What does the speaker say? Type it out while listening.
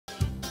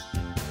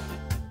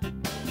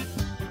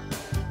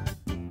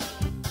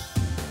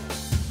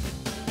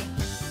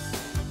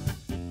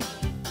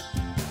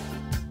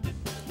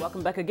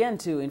Welcome back again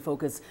to In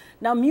Focus.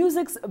 Now,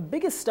 music's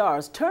biggest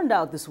stars turned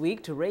out this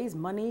week to raise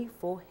money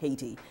for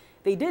Haiti.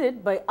 They did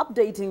it by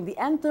updating the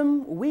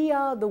anthem, "We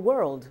Are the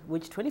World,"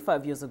 which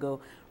 25 years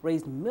ago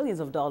raised millions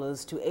of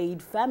dollars to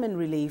aid famine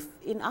relief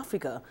in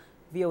Africa.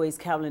 VOA's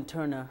Carolyn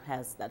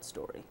has that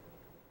story.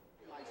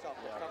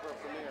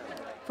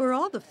 For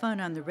all the fun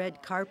on the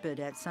red carpet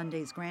at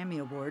Sunday's Grammy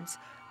Awards,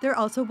 there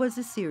also was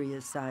a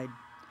serious side.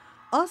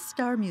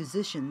 All-star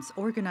musicians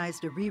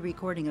organized a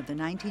re-recording of the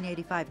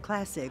 1985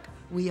 classic,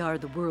 "We Are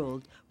the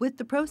World," with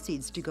the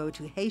proceeds to go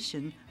to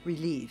Haitian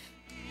relief.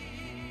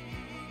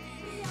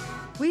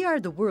 "We Are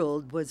the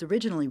World" was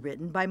originally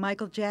written by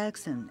Michael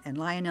Jackson and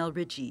Lionel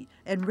Richie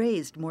and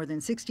raised more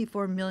than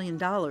 $64 million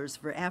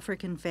for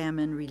African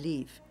famine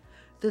relief.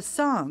 The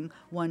song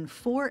won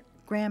 4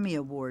 Grammy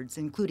Awards,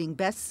 including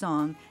Best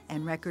Song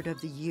and Record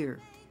of the Year.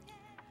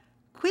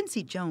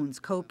 Quincy Jones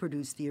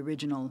co-produced the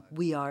original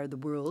 "We Are the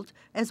World,"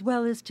 as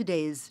well as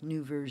today's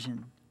new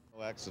version.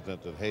 No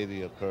accident that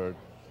Haiti occurred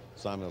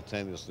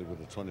simultaneously with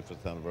the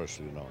 25th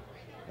anniversary,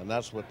 and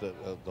that's what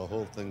the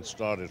whole thing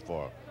started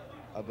for.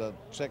 The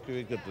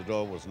security at the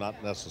door was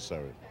not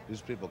necessary.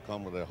 These people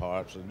come with their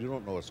hearts, and you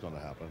don't know what's going to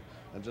happen,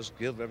 and just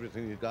give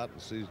everything you got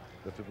and see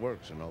if it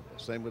works,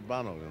 Same with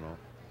Bono,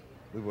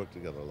 We work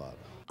together a lot.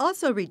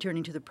 Also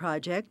returning to the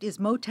project is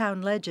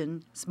Motown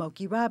legend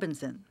Smokey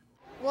Robinson.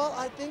 Well,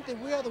 I think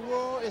that "We Are the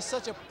World" is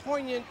such a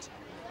poignant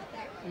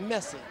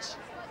message,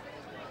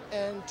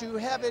 and to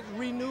have it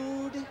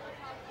renewed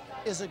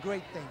is a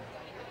great thing.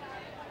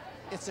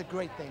 It's a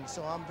great thing,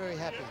 so I'm very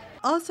happy.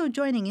 Also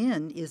joining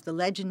in is the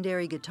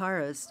legendary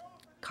guitarist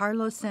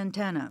Carlos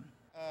Santana.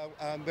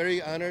 I'm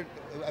very honored.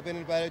 I've been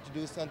invited to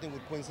do something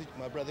with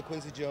my brother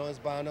Quincy Jones,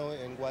 Bono,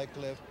 and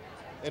Wycliffe,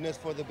 and it's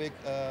for the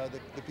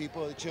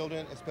people, the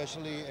children,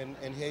 especially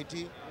in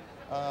Haiti,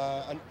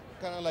 and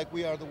kind of like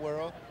 "We Are the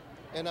World."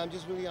 And I'm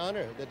just really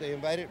honored that they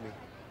invited me.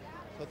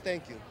 So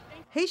thank you.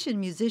 Haitian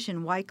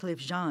musician Wycliffe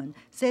Jean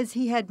says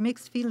he had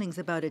mixed feelings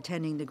about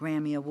attending the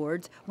Grammy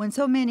Awards when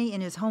so many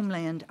in his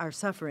homeland are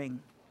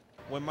suffering.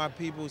 When my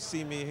people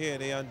see me here,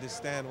 they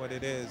understand what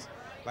it is.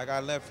 Like, I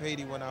left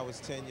Haiti when I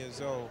was 10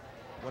 years old.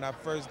 When I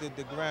first did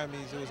the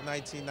Grammys, it was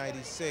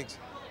 1996.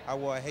 I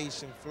wore a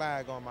Haitian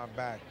flag on my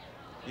back,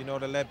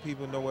 to let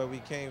people know where we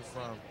came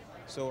from.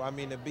 So,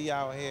 to be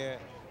out here,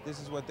 this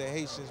is what the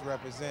Haitians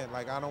represent.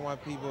 Like, I don't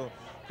want people,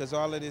 because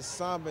all of this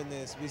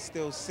somberness, we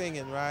still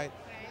singing, right?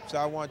 So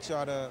I want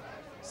y'all to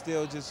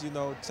still just,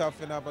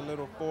 toughen up a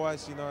little for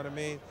us, and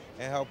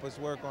help us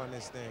work on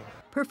this thing.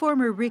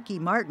 Performer Ricky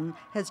Martin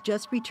has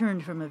just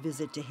returned from a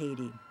visit to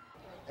Haiti.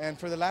 And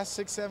for the last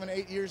 6, 7,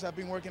 8 years, I've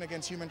been working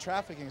against human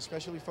trafficking,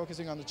 especially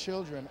focusing on the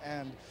children.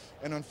 And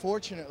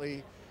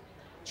unfortunately,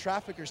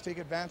 traffickers take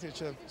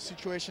advantage of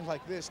situations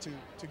like this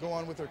to go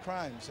on with their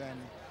crimes.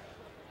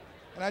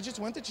 And I just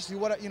wanted to see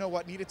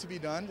what needed to be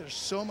done. There's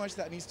so much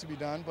that needs to be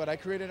done, but I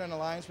created an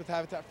alliance with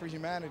Habitat for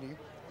Humanity,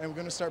 and we're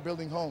going to start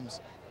building homes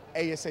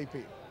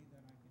ASAP.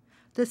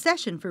 The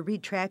session for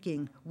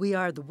retracking "We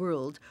Are the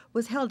World"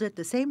 was held at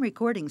the same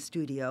recording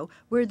studio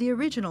where the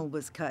original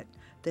was cut,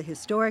 the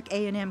historic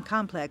A&M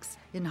complex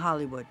in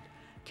Hollywood.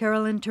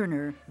 Carolyn,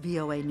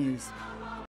 VOA News.